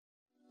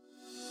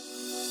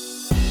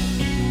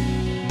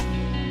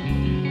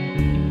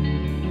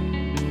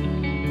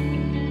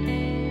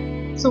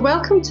So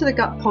welcome to the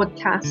Gut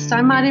Podcast.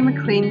 I'm Mary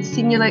McLean,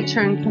 Senior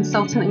Lecturer and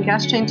Consultant in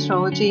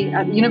Gastroenterology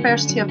at the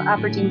University of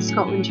Aberdeen,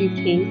 Scotland,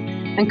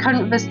 UK, and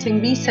current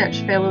Visiting Research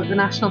Fellow at the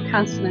National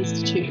Cancer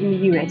Institute in the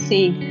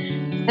USA.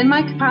 In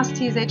my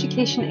capacity as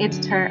Education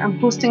Editor, I'm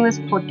hosting this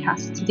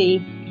podcast today.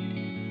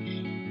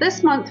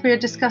 This month we are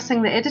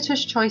discussing the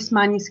Editor's Choice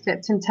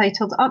manuscript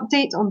entitled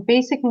Update on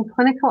Basic and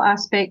Clinical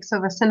Aspects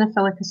of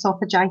Eosinophilic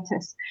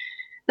Esophagitis.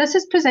 This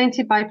is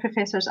presented by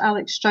Professors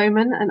Alex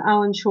Straumann and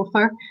Alan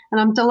Schofer, and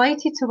I'm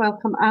delighted to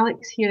welcome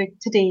Alex here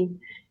today.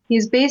 He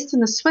is based in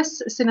the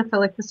Swiss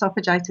Eosinophilic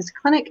Esophagitis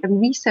Clinic and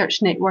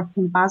Research Network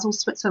in Basel,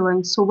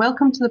 Switzerland. So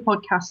welcome to the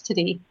podcast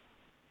today.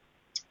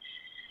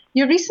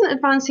 Your recent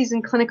advances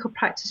in clinical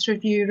practice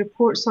review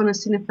reports on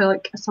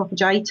eosinophilic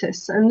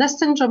esophagitis, and this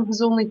syndrome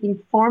has only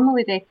been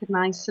formally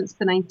recognised since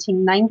the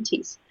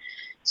 1990s.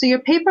 So your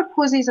paper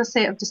poses a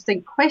set of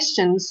distinct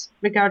questions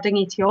regarding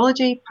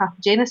etiology,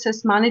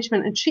 pathogenesis,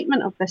 management and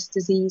treatment of this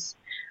disease,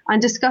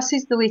 and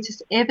discusses the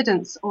latest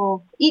evidence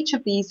of each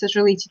of these as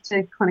related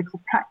to clinical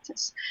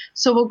practice.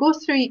 So we'll go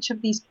through each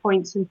of these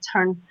points in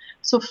turn.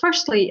 So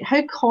firstly,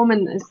 how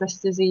common is this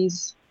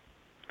disease?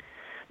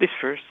 This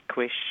first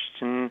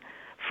question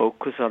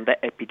focuses on the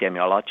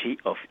epidemiology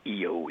of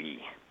EOE.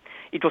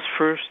 It was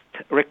first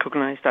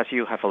recognized, as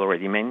you have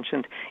already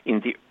mentioned, in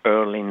the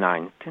early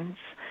 90s,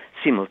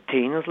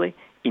 simultaneously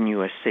in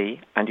USA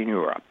and in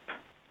Europe.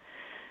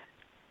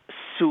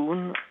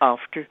 Soon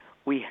after,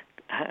 we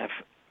have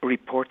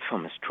reports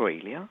from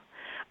Australia,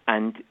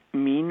 and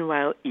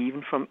meanwhile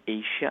even from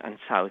Asia and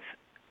South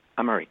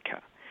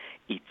America.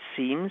 It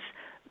seems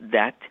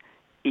that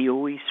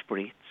EOE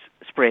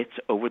spreads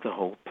over the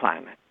whole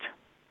planet.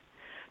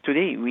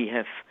 Today we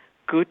have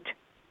good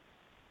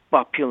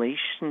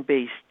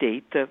population-based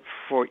data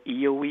for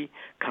EOE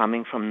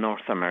coming from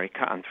North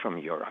America and from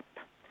Europe.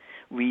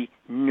 We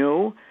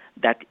know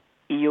that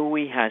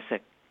EOE has a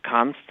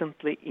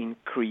constantly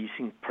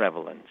increasing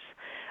prevalence.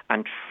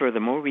 And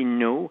furthermore, we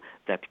know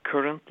that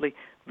currently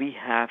we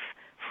have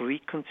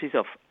frequencies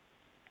of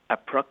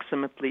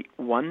approximately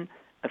one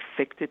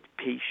affected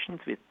patient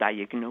with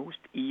diagnosed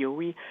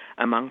EOE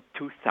among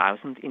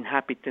 2,000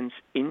 inhabitants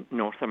in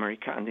North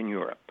America and in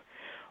Europe.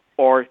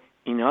 Or,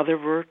 in other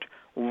words,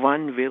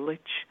 one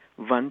village,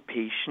 one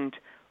patient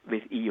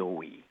with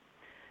EOE.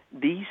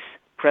 These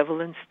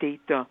prevalence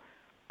data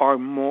are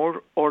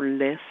more or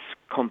less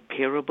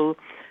comparable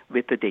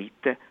with the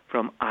data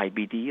from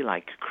IBD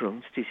like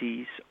Crohn's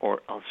disease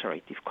or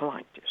ulcerative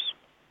colitis.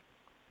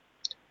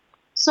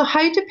 So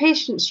how do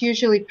patients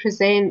usually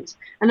present,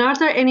 and are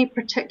there any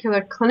particular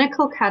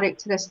clinical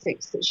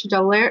characteristics that should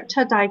alert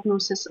to a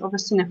diagnosis of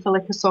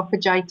eosinophilic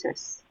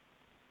esophagitis?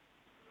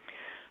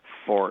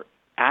 For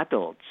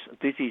adults,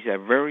 this is a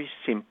very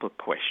simple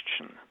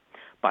question,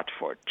 but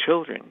for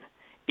children,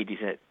 it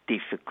is a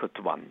difficult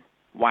one.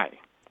 Why?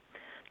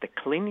 The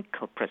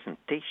clinical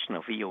presentation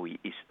of EOE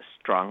is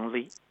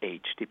strongly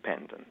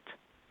age-dependent.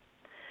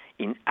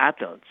 In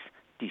adults,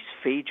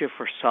 dysphagia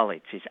for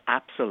solids is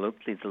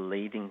absolutely the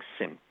leading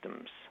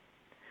symptoms.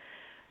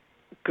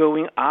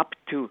 Going up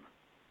to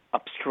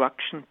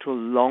obstruction to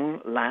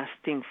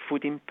long-lasting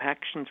food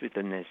impactions with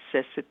the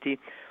necessity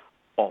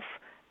of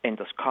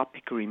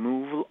endoscopic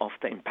removal of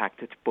the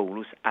impacted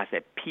bolus as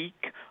a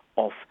peak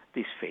of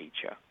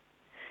dysphagia.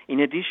 In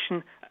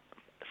addition,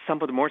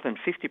 somewhat more than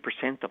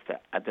 50% of the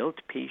adult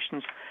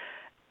patients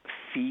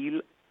feel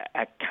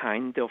a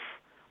kind of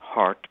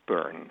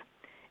heartburn.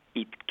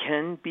 It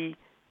can be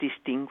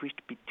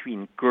distinguished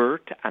between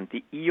GERD and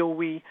the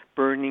EOE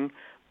burning,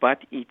 but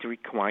it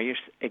requires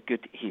a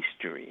good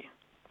history.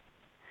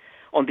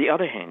 On the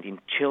other hand, in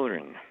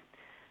children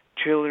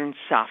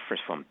suffer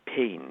from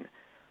pain.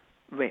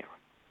 Where?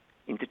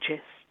 In the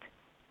chest,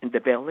 in the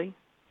belly.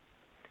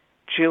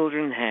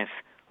 Children have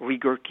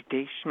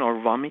regurgitation or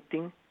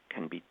vomiting,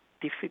 can be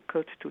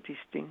difficult to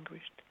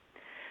distinguish.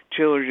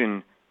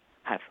 Children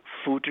have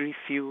food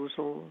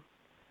refusal,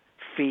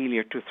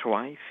 failure to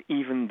thrive,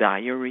 even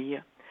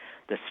diarrhea.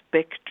 The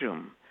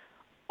spectrum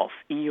of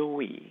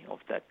EOE, of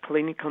the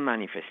clinical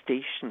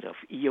manifestations of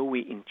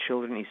EOE in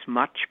children is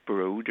much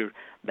broader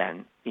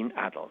than in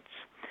adults.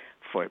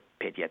 For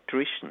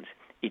pediatricians,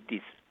 it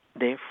is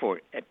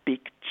therefore a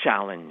big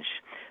challenge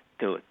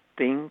to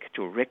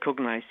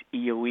recognize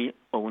EOE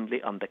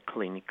only on the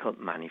clinical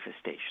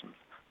manifestations.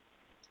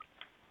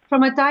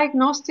 From a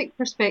diagnostic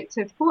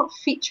perspective, what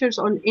features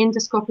on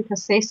endoscopic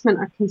assessment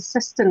are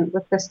consistent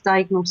with this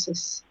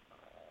diagnosis?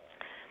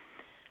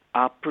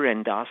 Upper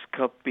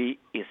endoscopy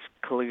is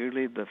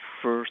clearly the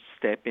first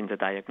step in the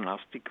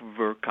diagnostic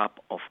workup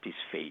of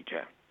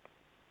dysphagia.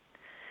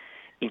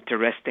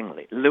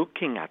 Interestingly,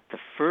 looking at the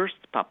first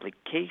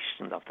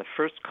publication of the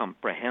first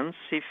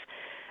comprehensive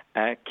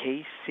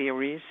case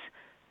series,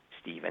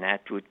 Stephen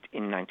Atwood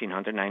in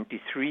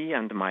 1993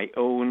 and my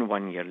own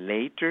 1 year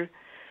later,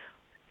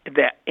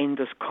 the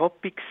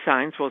endoscopic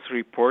signs was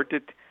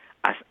reported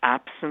as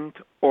absent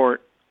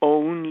or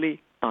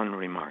only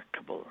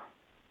unremarkable.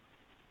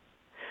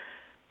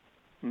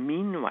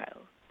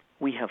 Meanwhile,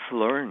 we have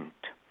learned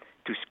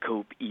to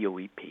scope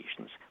EOE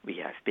patients. We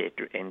have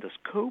better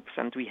endoscopes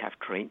and we have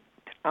trained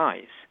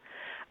eyes.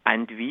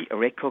 And we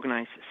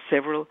recognize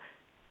several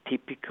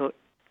typical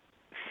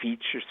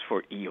features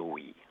for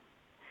EOE.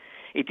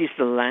 It is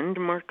the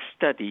landmark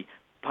study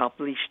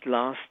published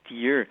last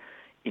year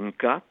in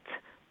Gut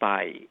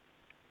by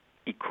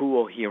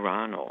Ikuo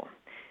Hirano.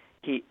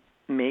 He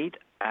made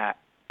a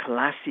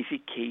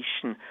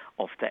classification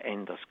of the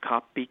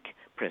endoscopic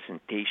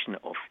presentation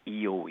of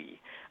EOE.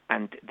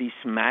 And this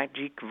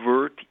magic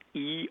word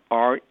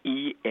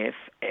EREFS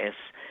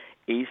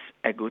is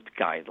a good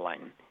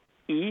guideline.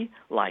 E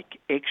like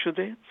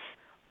exudates,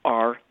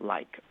 R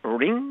like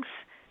rings,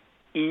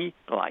 E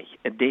like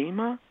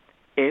edema,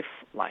 F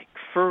like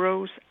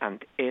furrows,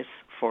 and S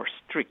for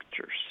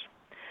strictures.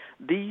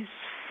 These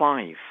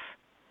 5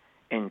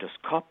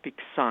 endoscopic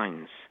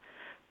signs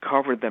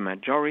cover the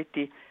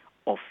majority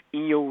of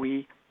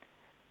EOE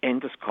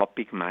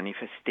endoscopic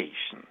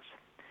manifestations.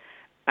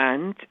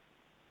 And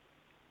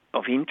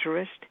of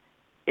interest,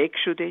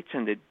 exudates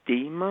and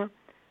edema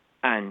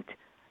and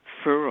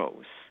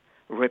furrows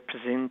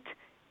represent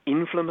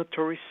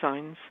inflammatory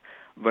signs,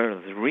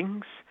 whereas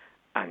rings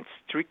and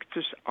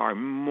strictures are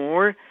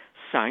more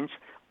signs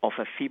of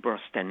a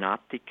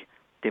fibrostenotic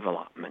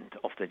development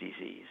of the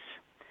disease.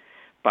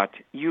 But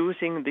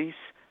using these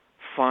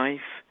 5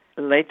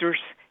 letters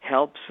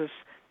helps us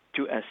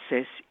to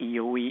assess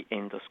EOE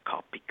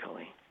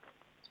endoscopically.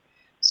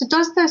 So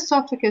does the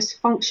esophagus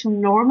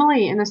function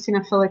normally in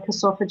eosinophilic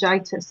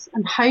esophagitis,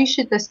 and how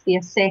should this be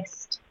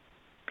assessed?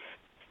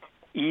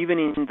 Even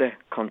in the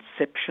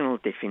conceptual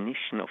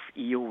definition of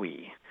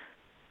EOE,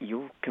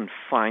 you can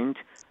find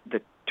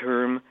the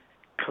term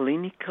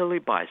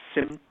clinically by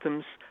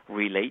symptoms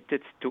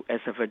related to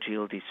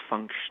esophageal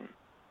dysfunction.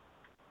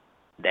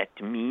 That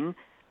means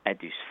a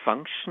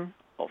dysfunction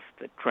of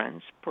the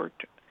transport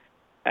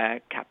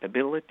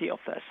capability of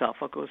the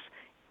esophagus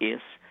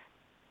is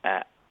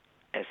an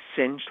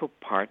essential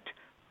part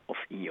of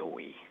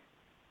EOE.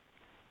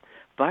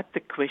 But the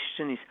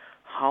question is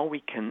how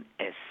we can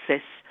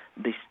assess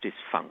this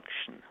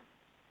dysfunction.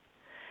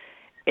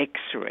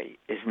 X-ray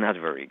is not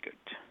very good.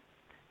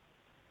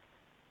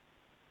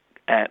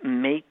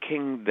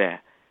 Making the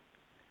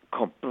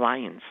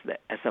compliance, the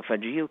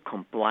esophageal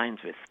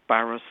compliance with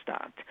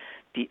Barostat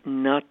did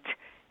not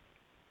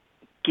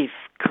give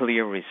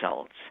clear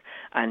results,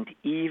 and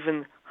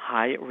even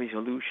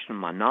high-resolution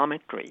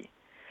manometry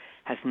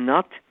has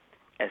not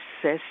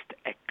assessed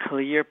a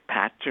clear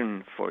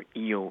pattern for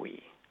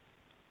EOE.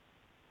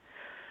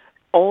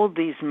 All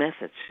these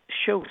methods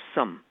show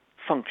some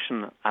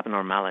functional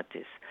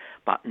abnormalities,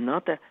 but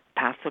not a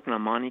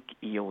pathognomonic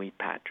EOE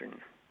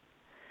pattern.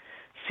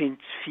 Since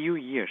few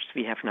years,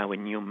 we have now a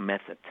new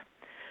method,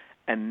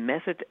 a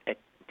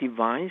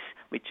device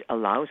which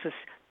allows us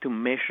to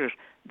measure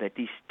the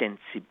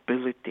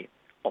distensibility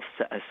of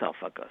the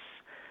esophagus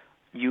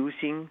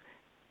using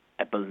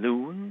a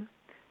balloon,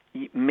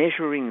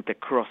 measuring the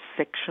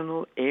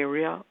cross-sectional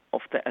area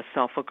of the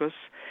esophagus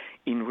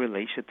in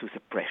relation to the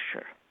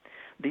pressure.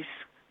 This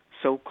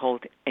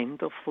so-called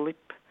EndoFlip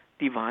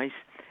device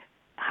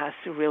has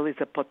really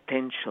the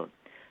potential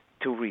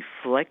to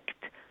reflect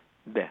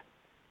the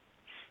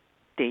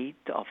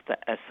state of the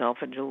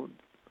esophageal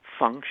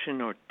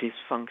function or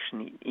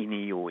dysfunction in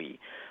EOE,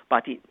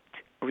 but it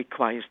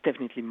requires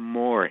definitely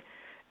more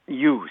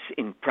use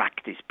in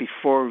practice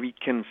before we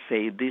can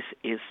say this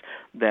is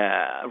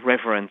the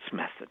reference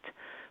method.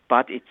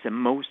 But it's the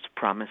most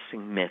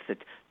promising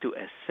method to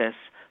assess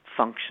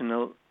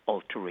functional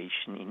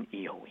alteration in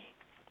EOE.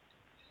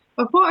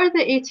 But what are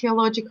the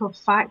etiological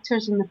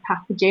factors in the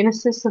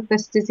pathogenesis of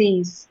this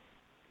disease?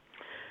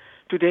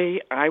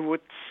 Today, I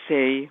would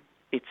say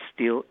it's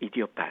still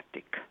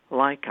idiopathic,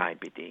 like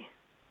IBD.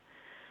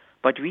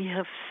 But we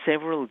have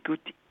several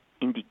good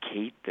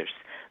indicators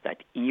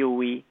that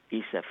EOE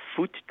is a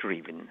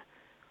food-driven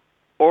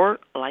or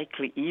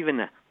likely even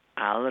an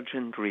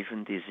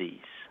allergen-driven disease.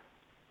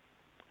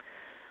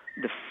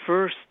 The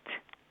first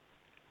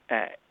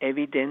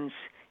evidence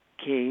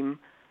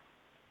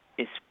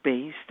is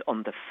based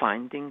on the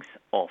findings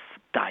of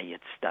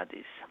diet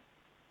studies.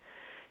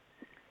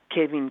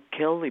 Kevin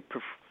Kelly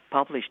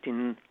published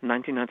in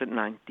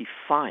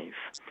 1995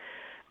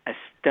 a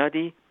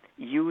study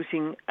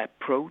using a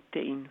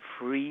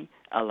protein-free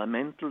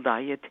elemental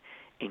diet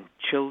in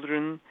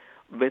children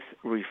with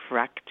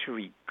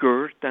refractory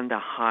GERD and a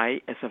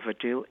high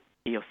esophageal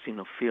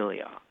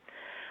eosinophilia.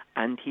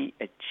 And he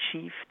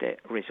achieved a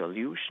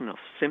resolution of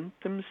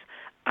symptoms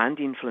and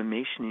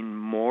inflammation in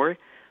more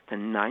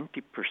than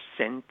 90%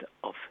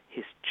 of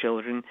his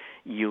children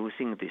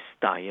using this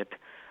diet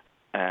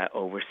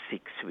over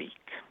 6 weeks.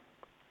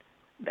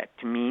 That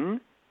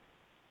means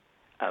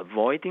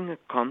avoiding a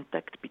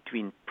contact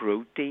between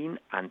protein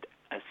and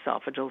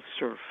esophageal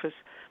surface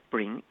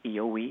bring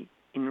EOE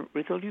in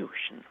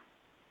resolution.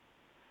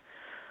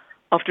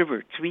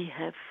 Afterwards, we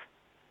have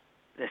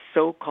the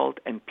so-called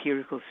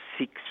empirical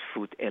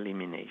 6-food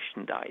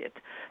elimination diet.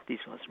 This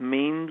was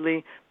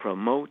mainly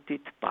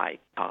promoted by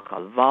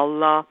Carl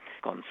Valla,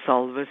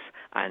 Gonsalves,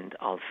 and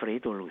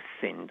Alfredo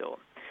Lucendo.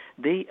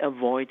 They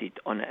avoided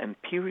on an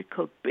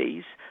empirical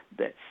base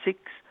the 6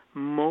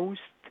 most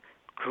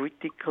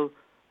critical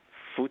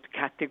food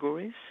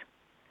categories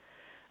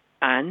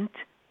and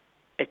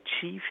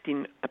achieved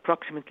in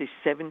approximately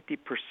 70%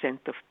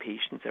 of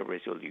patients a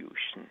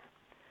resolution.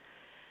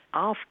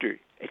 After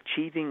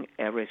achieving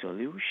a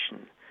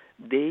resolution,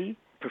 they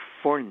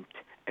performed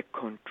a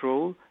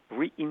control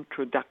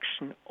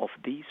reintroduction of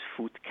these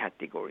food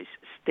categories,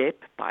 step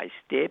by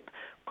step,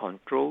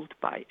 controlled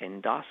by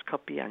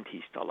endoscopy and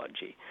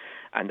histology.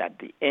 And at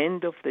the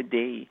end of the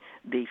day,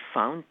 they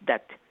found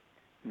that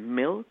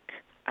milk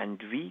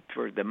and wheat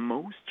were the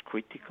most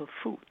critical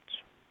foods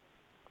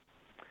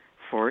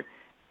for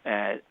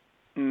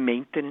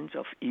maintenance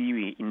of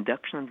EOE,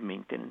 induction and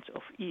maintenance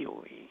of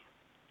EOE.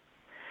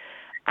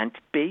 And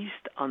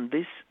based on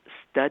this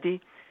study,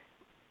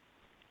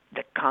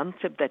 the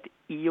concept that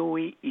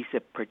EOE is a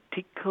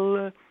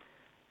particular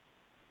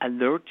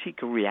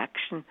allergic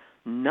reaction,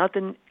 not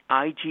an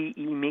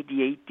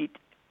IgE-mediated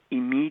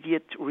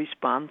immediate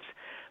response,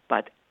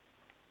 but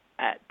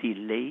a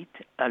delayed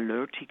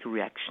allergic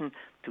reaction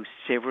to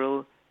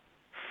several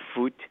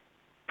food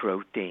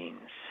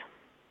proteins.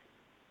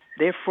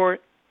 Therefore,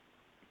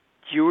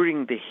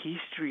 during the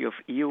history of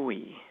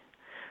EOE,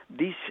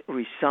 these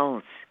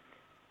results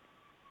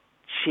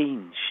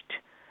changed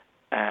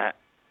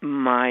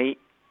my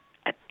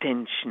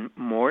attention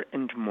more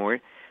and more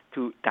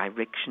to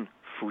direction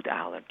food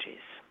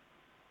allergies.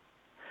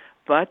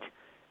 But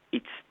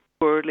it's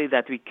too early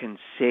that we can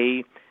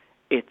say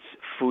it's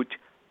food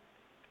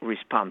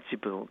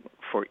responsible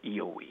for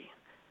EOE.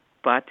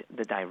 But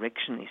the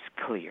direction is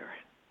clear.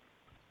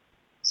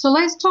 So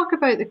let's talk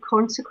about the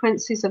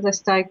consequences of this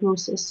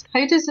diagnosis.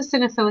 How does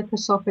eosinophilic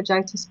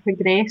esophagitis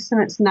progress in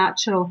its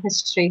natural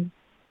history?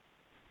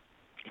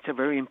 It's a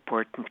very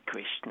important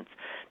question.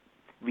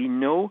 We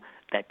know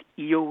that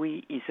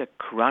EOE is a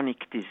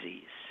chronic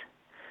disease.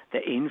 The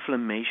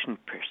inflammation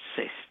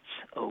persists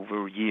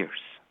over years.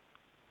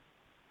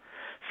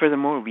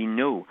 Furthermore, we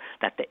know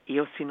that the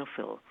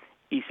eosinophil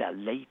is a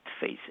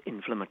late-phase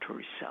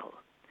inflammatory cell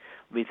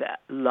with a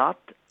lot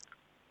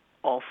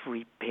of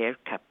repair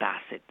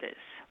capacities.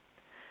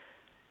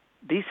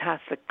 This has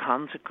the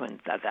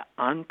consequence that the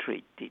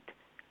untreated,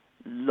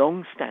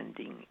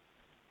 long-standing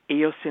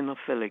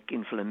eosinophilic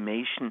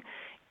inflammation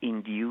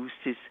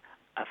induces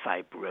a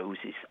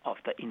fibrosis of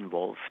the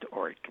involved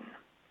organ.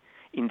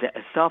 In the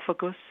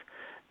esophagus,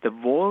 the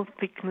wall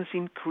thickness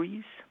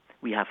increases.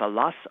 We have a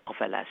loss of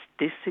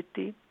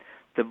elasticity.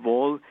 The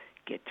wall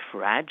gets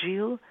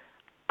fragile,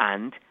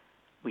 and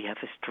we have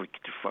a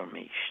stricture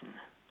formation.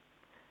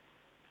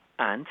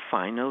 And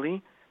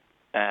finally,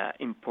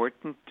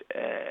 important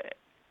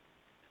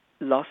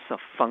loss of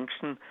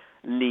function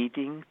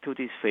leading to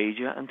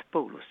dysphagia and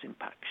bolus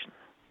impaction.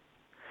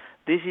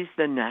 This is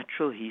the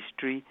natural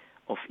history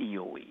of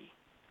EOE.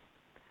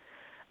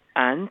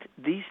 And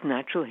this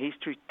natural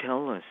history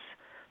tells us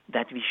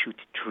that we should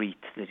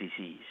treat the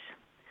disease.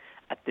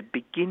 At the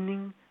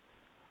beginning,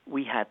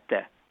 we had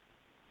the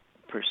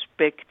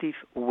perspective,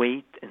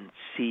 wait and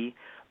see,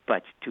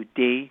 but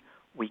today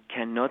we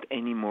cannot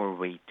anymore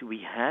wait.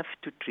 We have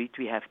to treat,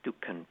 we have to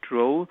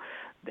control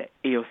the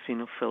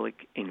eosinophilic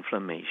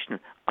inflammation,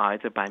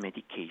 either by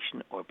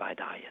medication or by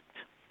diet.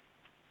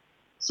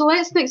 So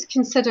let's next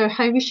consider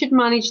how we should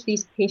manage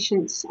these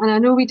patients. And I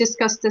know we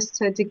discussed this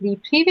to a degree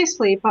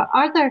previously, but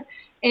are there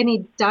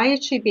any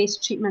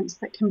dietary-based treatments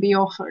that can be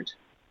offered?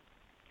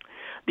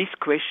 This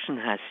question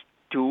has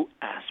two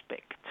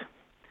aspects.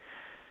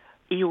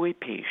 EOE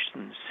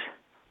patients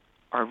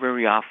are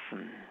very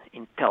often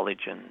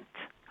intelligent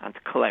and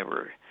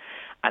clever,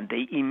 and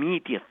they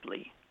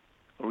immediately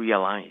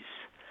realize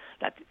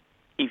that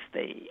if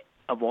they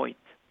avoid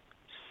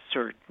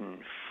certain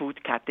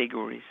food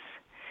categories,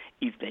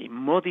 if they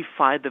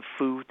modify the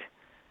food,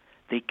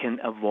 they can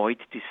avoid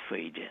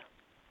dysphagia.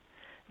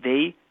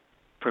 They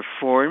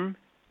perform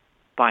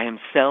by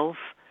themselves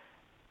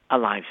a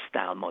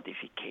lifestyle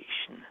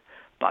modification.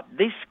 But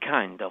this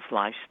kind of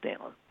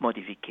lifestyle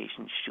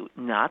modification should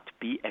not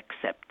be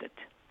accepted.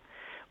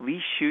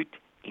 We should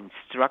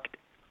instruct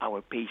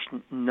our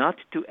patient not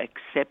to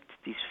accept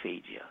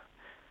dysphagia.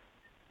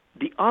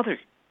 The other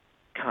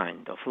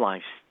kind of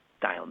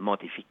lifestyle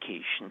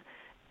modification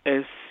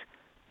is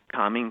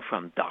coming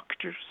from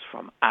doctors,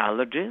 from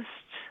allergists,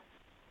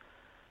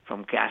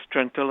 from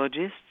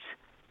gastroenterologists,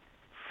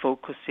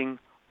 focusing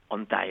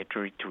on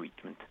dietary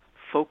treatment,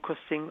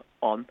 focusing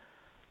on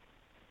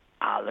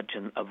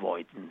allergen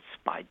avoidance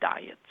by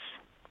diets.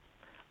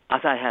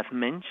 As I have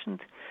mentioned,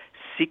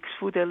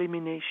 6-food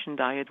elimination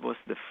diet was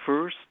the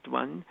first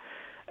one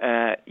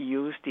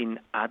used in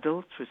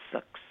adults with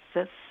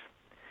success.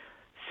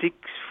 6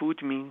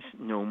 food means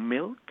no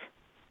milk,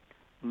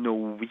 no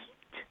wheat,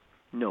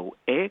 no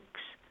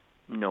eggs,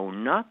 no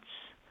nuts,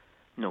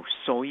 no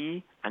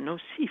soy, and no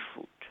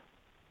seafood.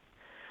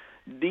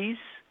 These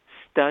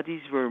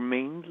studies were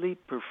mainly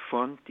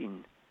performed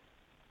in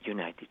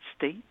United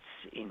States,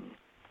 in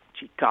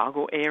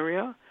Chicago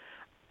area,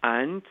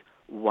 and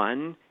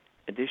one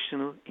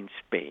additional in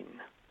Spain.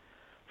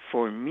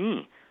 For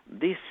me,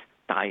 this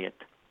diet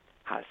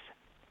has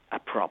a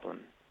problem.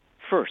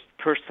 First,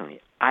 personally,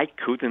 I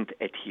couldn't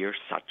adhere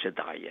such a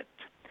diet.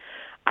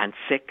 And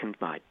second,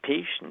 my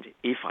patient,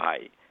 if I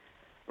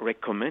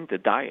recommend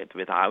a diet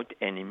without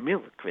any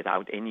milk,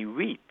 without any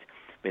wheat,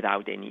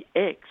 without any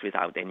eggs,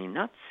 without any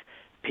nuts,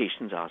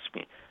 patients ask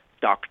me,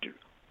 "Doctor,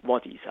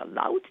 what is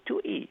allowed to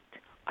eat?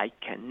 I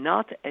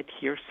cannot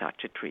adhere such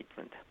a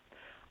treatment."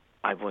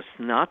 I was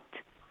not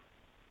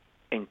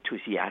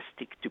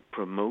enthusiastic to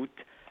promote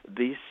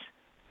this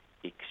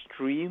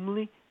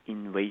extremely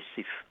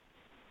invasive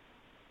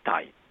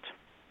diet.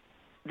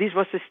 This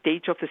was the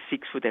stage of the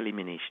 6-food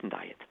elimination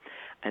diet.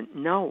 And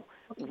now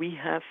we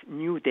have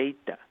new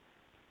data.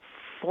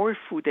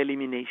 4-food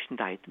elimination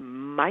diet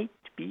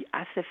might be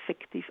as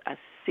effective as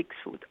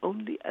 6-food,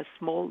 only a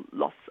small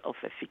loss of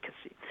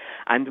efficacy.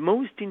 And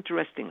most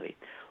interestingly,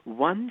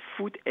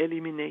 1-food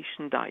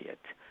elimination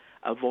diet,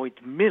 avoid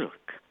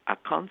milk, a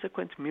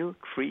consequent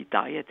milk-free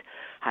diet,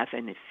 has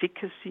an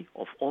efficacy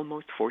of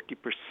almost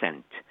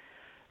 40%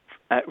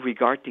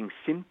 regarding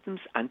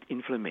symptoms and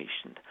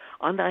inflammation.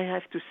 And I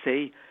have to say,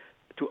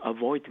 to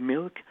avoid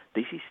milk,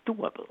 this is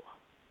doable.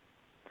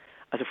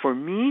 For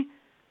me,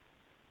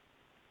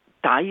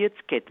 diets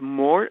get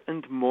more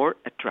and more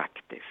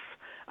attractive,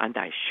 and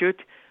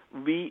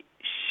we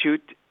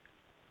should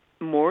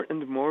more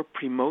and more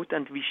promote,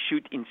 and we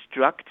should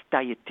instruct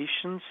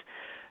dietitians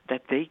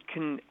that they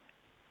can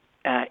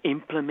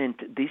implement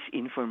this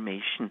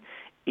information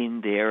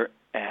in their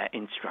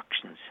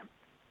instructions.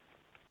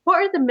 What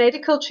are the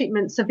medical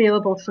treatments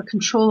available for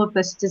control of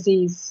this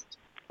disease?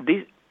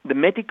 The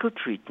medical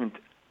treatment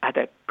had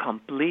a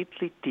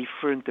completely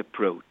different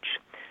approach,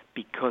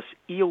 because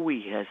EOE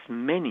has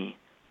many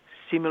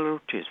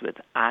similarities with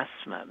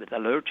asthma, with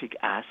allergic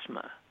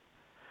asthma.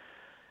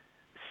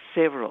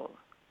 Several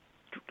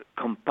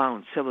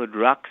compounds, several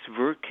drugs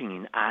working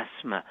in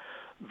asthma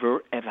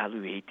were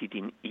evaluated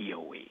in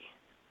EOE.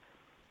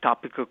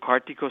 Topical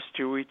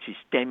corticosteroids,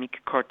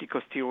 systemic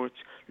corticosteroids,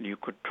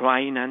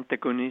 leukotriene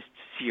antagonists,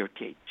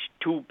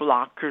 CRTH2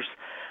 blockers,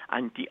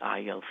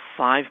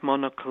 anti-IL-5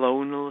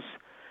 monoclonals.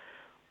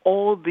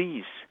 All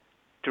these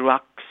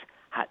drugs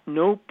had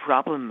no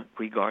problem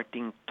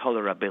regarding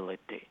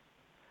tolerability,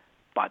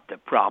 but the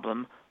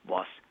problem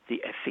was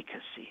the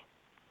efficacy.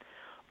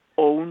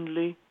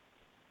 Only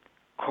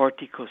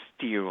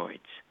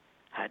corticosteroids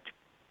had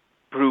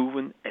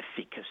proven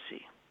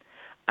efficacy,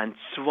 and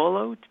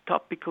swallowed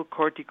topical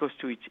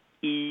corticosteroids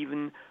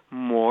even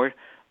more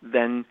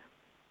than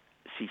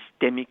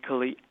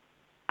systemically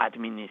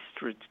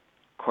administered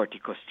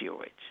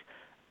corticosteroids,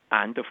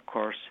 and of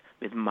course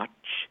with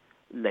much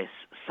less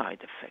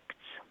side effects.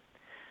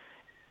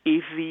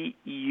 If we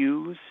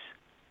use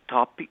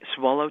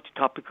swallowed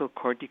topical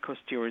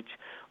corticosteroids,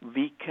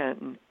 we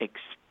can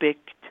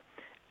expect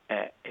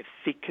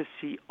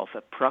efficacy of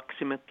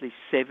approximately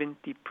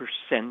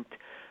 70%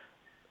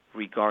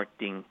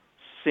 regarding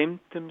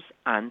symptoms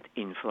and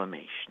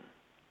inflammation.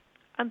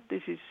 And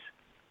this is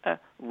a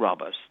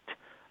robust,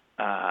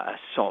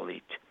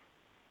 solid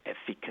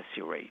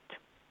efficacy rate.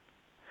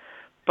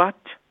 But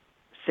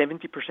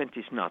 70%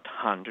 is not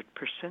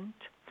 100%.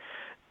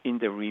 In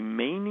the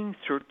remaining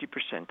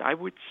 30%, I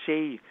would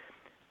say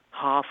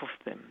half of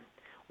them,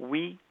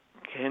 we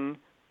can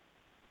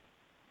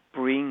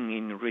bring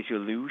in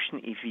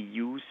resolution if we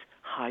use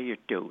higher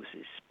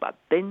doses. But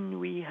then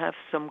we have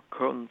some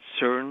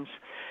concerns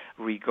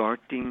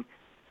regarding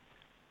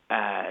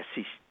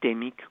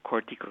systemic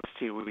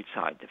corticosteroid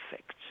side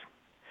effects.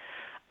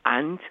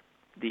 And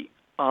the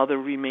other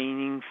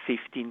remaining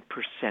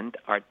 15%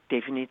 are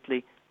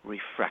definitely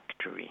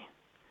refractory.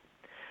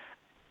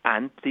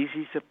 And this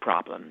is a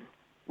problem.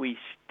 We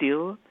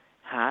still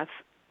have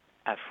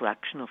a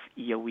fraction of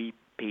EOE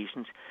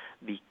patients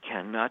we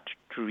cannot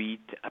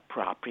treat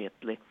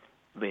appropriately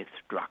with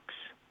drugs.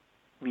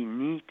 We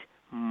need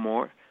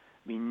more.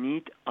 We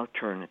need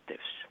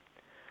alternatives.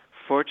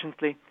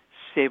 Fortunately,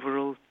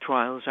 several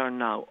trials are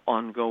now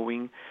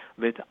ongoing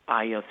with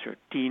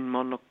IL-13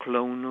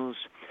 monoclonals,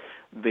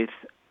 with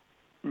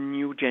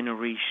new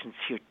generation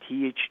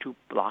CRTH2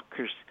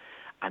 blockers,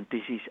 and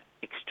this is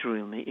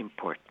extremely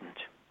important.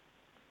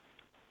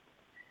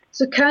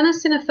 So can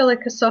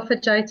eosinophilic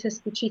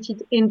esophagitis be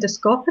treated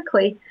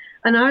endoscopically?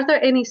 And are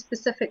there any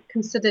specific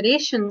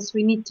considerations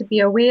we need to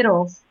be aware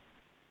of?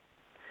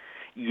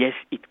 Yes,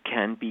 it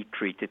can be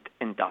treated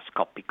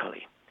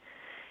endoscopically.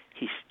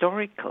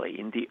 Historically,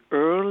 in the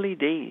early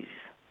days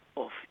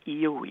of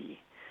EOE,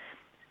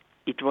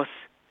 it was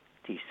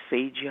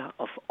dysphagia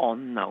of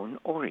unknown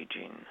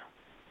origin.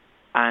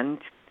 And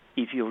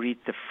if you read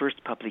the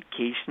first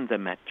publication, the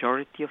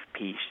majority of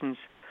patients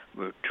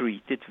were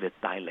treated with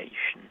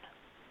dilation.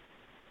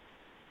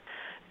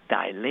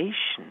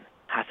 Dilation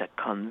has a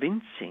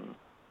convincing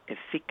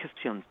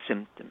efficacy on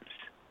symptoms.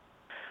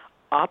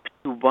 Up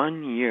to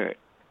 1 year,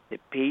 the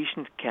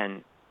patient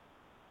can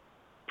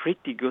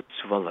pretty good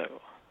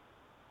swallow.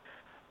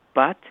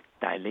 But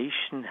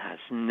dilation has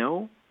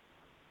no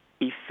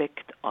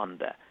effect on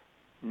the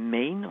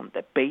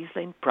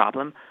baseline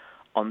problem,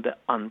 on the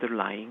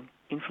underlying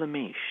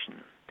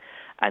inflammation.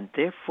 And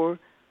therefore,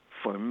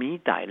 for me,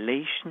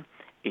 dilation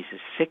is a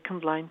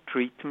second-line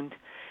treatment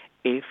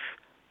if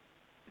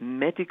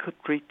medical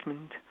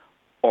treatment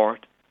or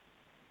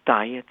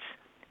diets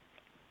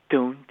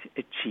don't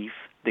achieve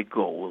the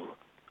goal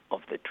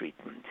of the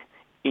treatment.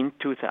 In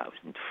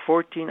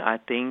 2014, I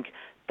think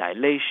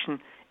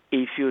dilation,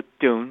 if you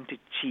don't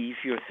achieve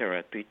your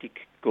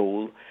therapeutic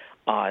goal,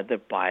 either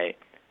by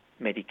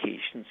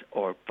medications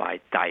or by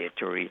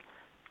dietary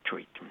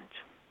treatment.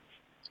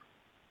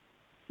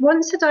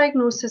 Once a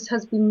diagnosis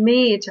has been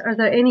made, are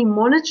there any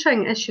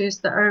monitoring issues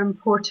that are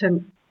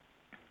important?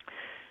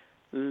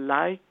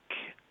 Like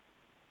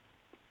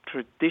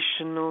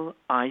traditional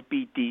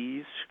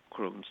IBDs,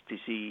 Crohn's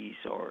disease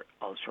or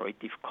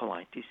ulcerative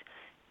colitis,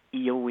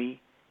 EOE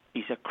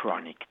is a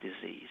chronic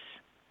disease.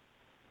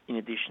 In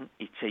addition,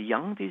 it's a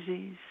young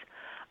disease,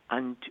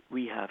 and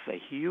we have a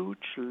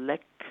huge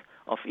lack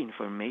of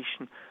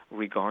information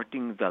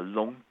regarding the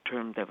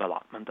long-term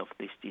development of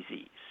this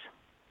disease.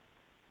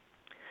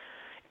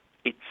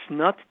 It's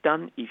not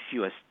done if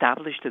you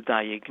establish the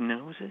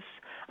diagnosis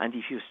and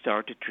if you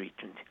start a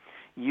treatment.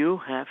 You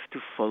have to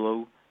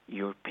follow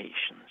your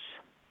patients,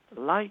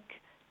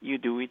 like you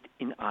do it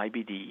in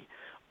IBD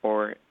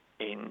or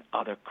in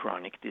other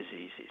chronic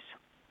diseases.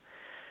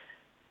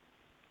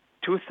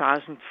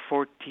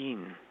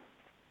 2014,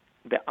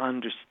 the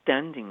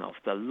understanding of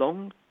the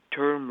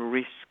long-term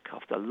risk,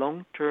 of the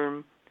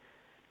long-term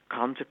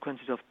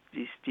consequences of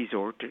this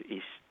disorder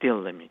is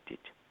still limited.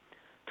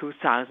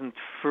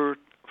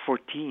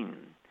 2014,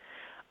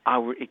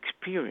 our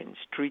experience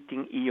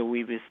treating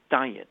EOE with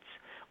diets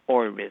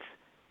or with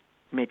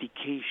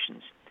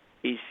medications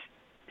is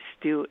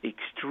still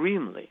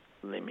extremely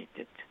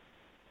limited.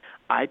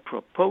 I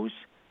propose,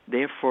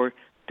 therefore,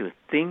 to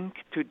think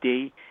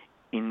today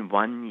in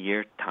 1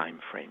 year time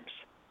frames.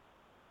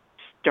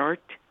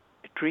 Start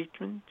a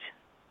treatment,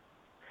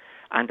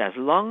 and as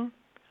long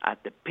as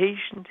the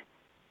patient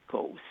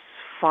goes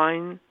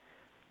fine,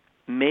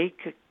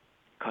 make a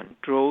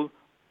control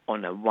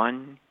on a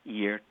 1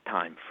 year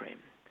time frame.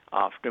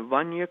 After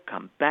 1 year,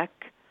 come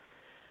back,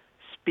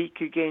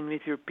 speak again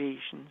with your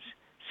patients,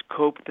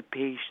 scope the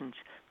patients,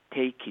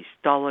 take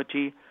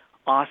histology,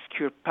 ask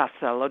your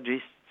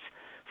pathologists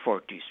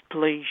for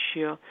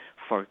dysplasia,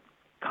 for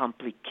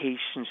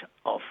complications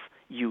of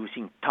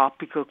using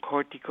topical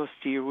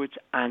corticosteroids,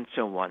 and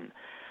so on.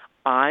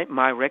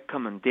 My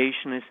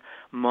recommendation is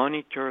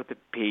monitor the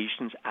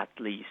patients at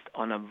least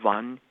on a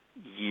 1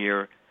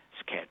 year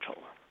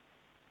schedule.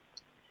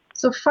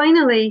 So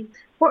finally,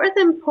 what are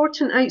the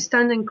important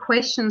outstanding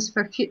questions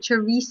for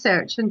future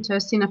research into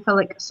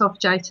eosinophilic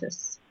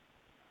esophagitis?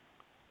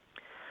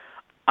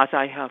 As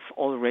I have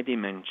already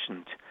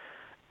mentioned,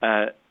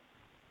 the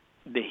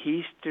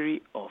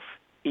history of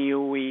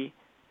EOE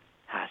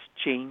has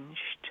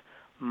changed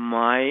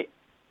my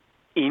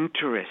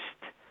interest,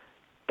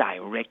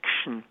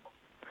 direction,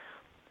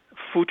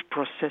 food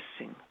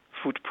processing,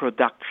 food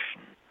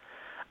production,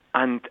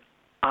 and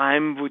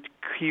I'm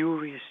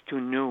curious to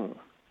know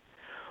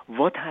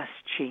what has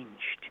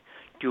changed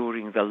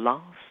during the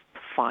last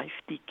 5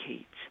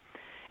 decades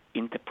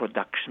in the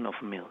production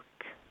of milk.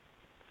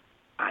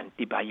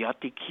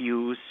 Antibiotic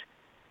use,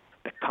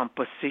 the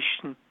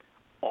composition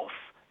of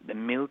the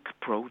milk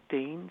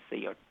proteins,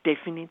 they are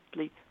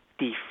definitely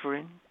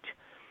different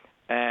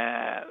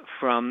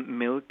from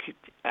milk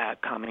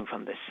coming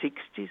from the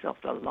 60s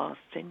of the last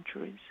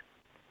centuries.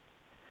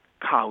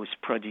 Cows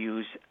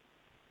produce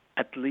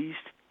at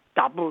least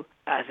double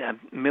as a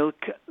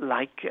milk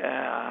like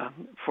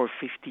for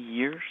 50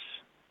 years,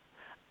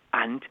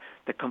 and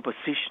the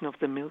composition of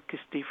the milk is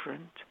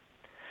different.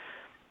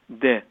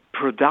 The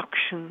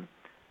production,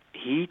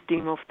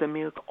 heating of the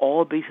milk,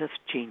 all this has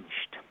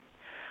changed.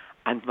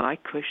 And my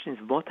question is,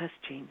 what has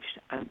changed?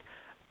 And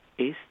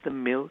is the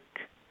milk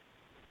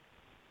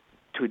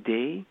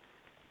today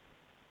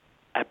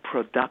a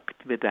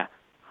product with a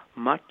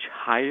much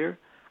higher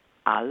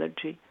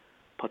allergy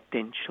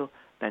potential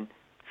than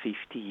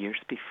 50 years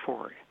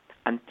before?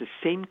 And the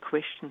same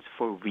questions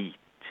for wheat.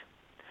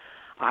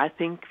 I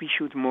think we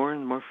should more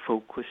and more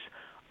focus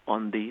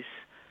on these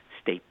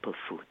staple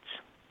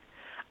foods.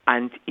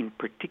 And in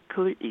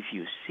particular, if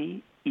you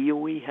see,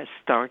 EOE has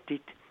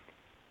started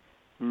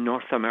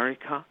North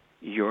America,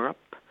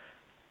 Europe,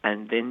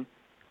 and then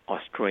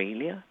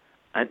Australia,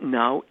 and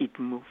now it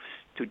moves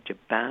to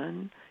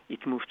Japan,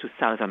 it moves to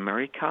South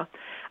America,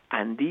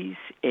 and these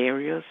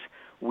areas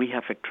we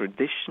have a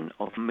tradition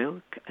of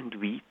milk and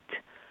wheat.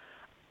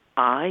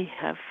 My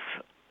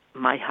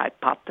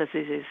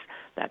hypothesis is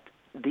that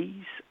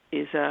this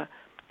is a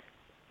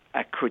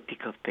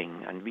critical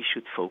thing, and we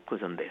should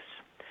focus on this.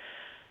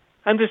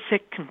 And the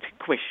second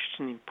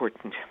question,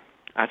 important,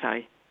 as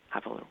I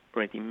have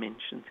already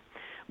mentioned,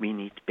 we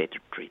need better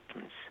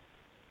treatments.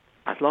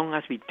 As long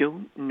as we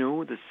don't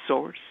know the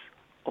source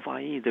of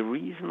IE, the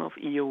reason of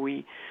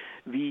EOE,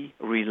 we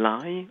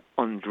rely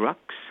on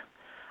drugs,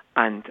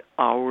 and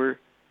our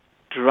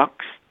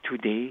drugs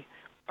today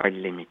are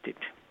limited.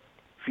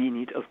 We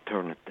need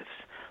alternatives.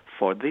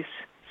 For this,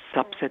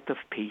 subset of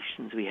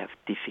patients we have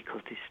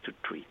difficulties to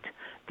treat?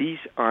 These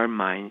are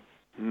my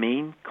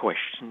main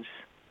questions: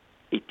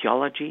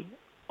 etiology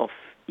of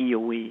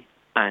EOE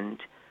and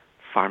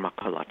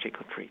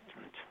pharmacological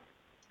treatment.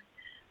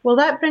 Well,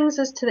 that brings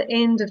us to the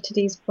end of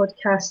today's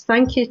podcast.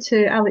 Thank you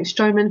to Alex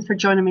Struyman for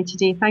joining me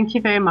today. Thank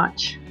you very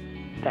much.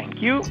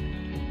 Thank you.